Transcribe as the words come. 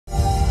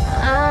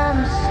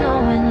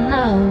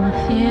love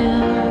with you.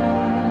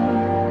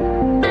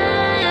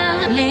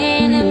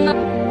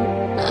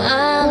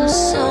 I'm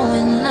so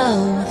in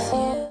love with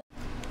you.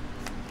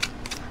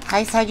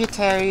 Hi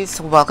Sagittarius,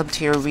 welcome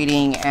to your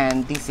reading,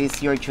 and this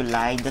is your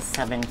July the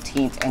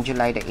 17th and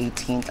July the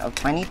 18th of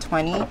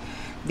 2020.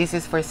 This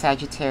is for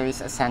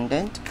Sagittarius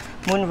ascendant,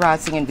 Moon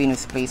rising and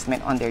Venus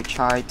placement on their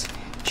chart.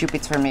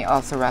 Jupiter may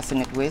also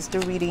resonate with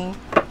the reading.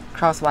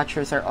 Cross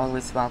watchers are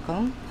always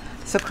welcome.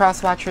 So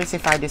cross watchers,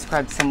 if I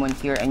describe someone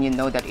here and you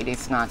know that it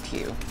is not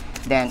you,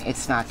 then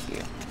it's not you.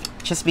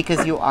 Just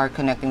because you are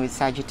connecting with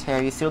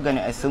Sagittarius, you're going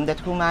to assume that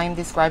whom I am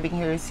describing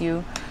here is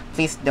you.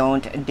 Please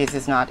don't. This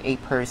is not a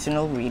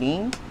personal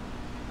reading.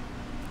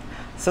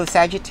 So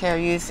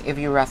Sagittarius, if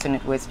you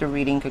resonate with the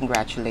reading,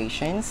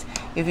 congratulations.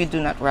 If you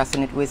do not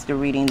resonate with the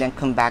reading, then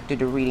come back to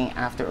the reading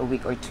after a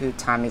week or two.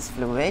 Time is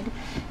fluid.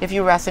 If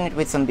you resonate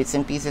with some bits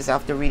and pieces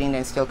of the reading,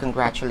 then still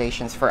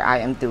congratulations, for I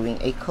am doing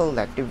a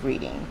collective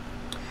reading.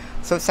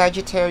 So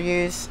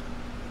Sagittarius,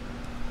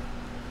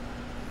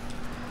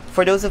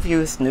 for those of you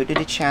who's new to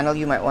the channel,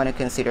 you might want to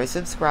consider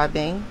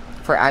subscribing,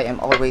 for I am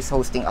always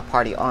hosting a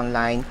party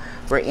online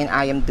wherein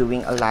I am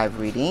doing a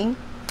live reading.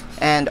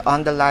 And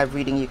on the live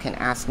reading, you can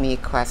ask me a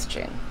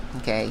question,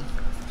 okay?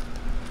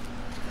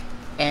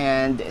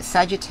 And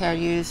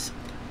Sagittarius,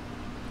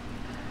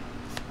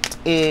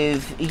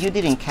 if you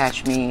didn't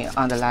catch me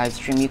on the live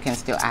stream, you can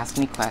still ask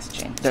me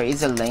questions. There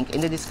is a link in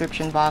the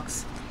description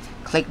box.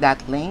 Click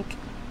that link.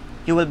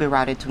 You will be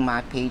routed to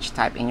my page.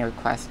 Type in your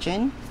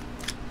question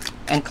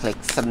and click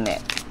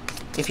submit.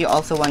 If you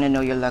also want to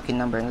know your lucky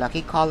number and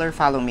lucky caller,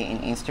 follow me on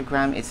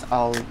Instagram. It's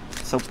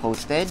also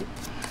posted.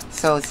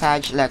 So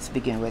Sag, let's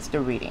begin with the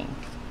reading.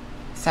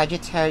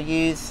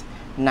 Sagittarius,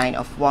 9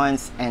 of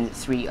Wands and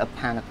 3 of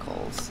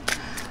Pentacles.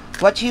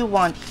 What you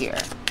want here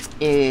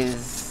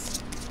is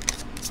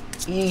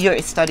you're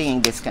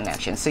studying this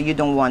connection, so you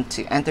don't want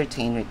to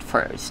entertain it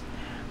first,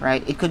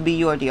 right? It could be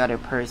you or the other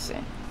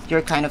person.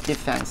 You're kind of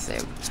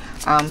defensive.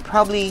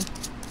 Probably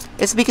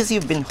it's because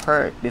you've been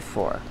hurt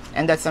before,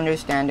 and that's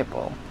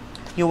understandable.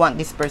 You want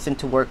this person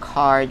to work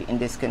hard in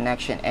this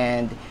connection,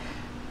 and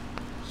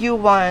you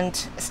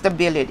want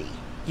stability.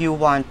 You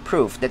want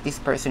proof that this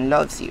person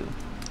loves you.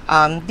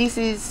 This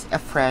is a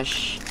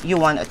fresh, you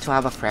want to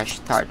have a fresh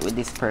start with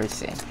this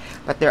person.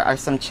 But there are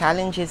some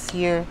challenges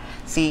here.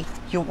 See,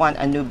 you want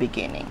a new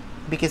beginning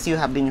because you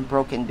have been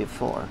broken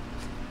before.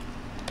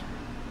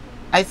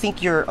 I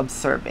think you're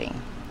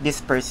observing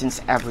this person's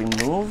every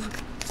move.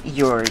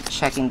 You're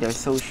checking their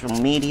social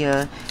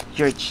media.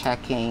 You're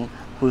checking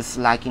who's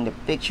liking the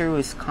picture,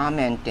 who's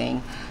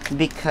commenting,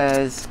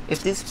 because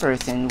if this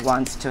person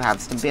wants to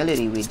have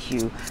stability with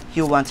you,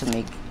 you want to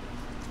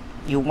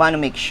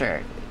make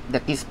sure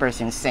that this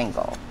person is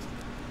single.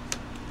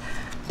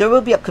 There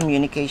will be a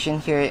communication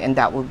here, and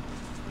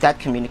that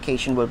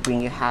communication will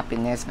bring you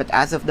happiness. But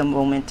as of the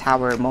moment,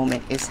 Tower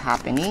moment is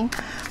happening.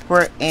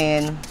 We're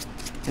in,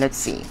 let's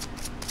see,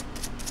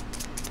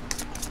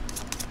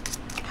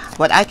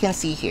 what I can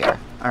see here,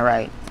 all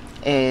right,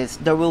 is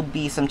there will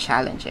be some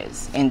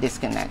challenges in this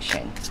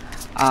connection.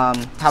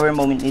 Tower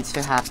moment needs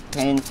to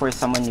happen, for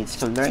someone needs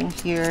to learn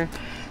here.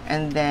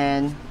 And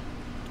then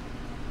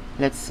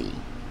let's see,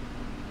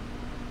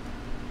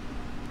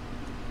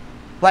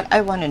 what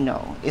I want to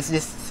know is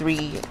this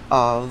 3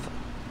 of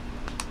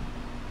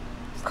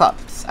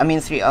cups, I mean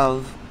 3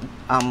 of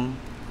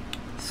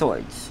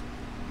swords.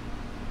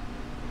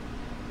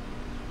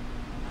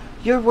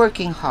 You're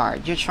working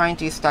hard. You're trying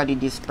to study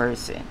this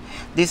person.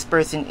 This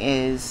person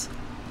is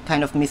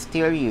kind of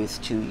mysterious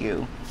to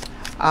you,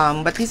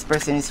 but this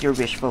person is your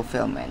wish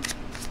fulfillment,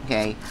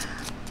 okay?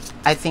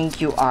 I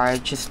think you are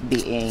just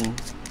being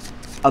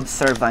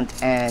observant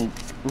and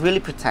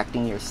really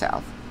protecting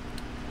yourself.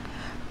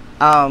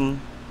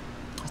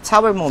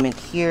 Tower moment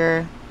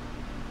here,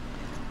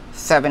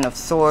 7 of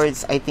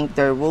Swords. I think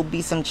there will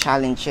be some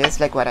challenges,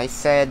 like what I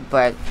said,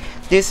 but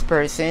this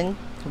person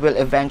will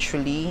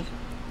eventually,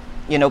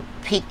 you know,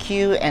 pick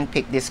you and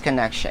pick this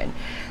connection.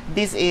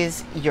 This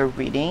is your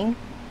reading,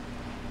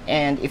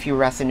 and if you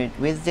resonate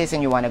with this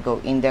and you want to go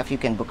in depth, you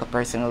can book a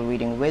personal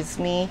reading with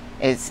me.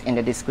 It's in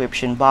the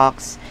description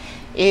box.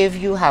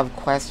 If you have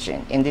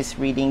question in this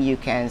reading, you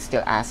can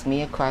still ask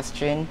me a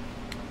question.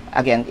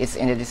 Again, it's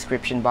in the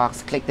description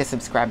box. Click the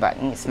subscribe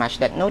button, smash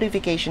that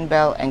notification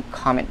bell, and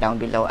comment down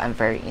below. I'm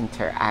very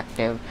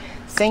interactive.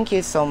 Thank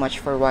you so much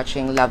for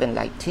watching. Love and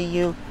light to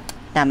you.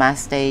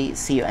 Namaste.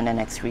 See you in the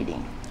next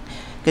reading.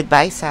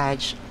 Goodbye,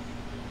 Sag.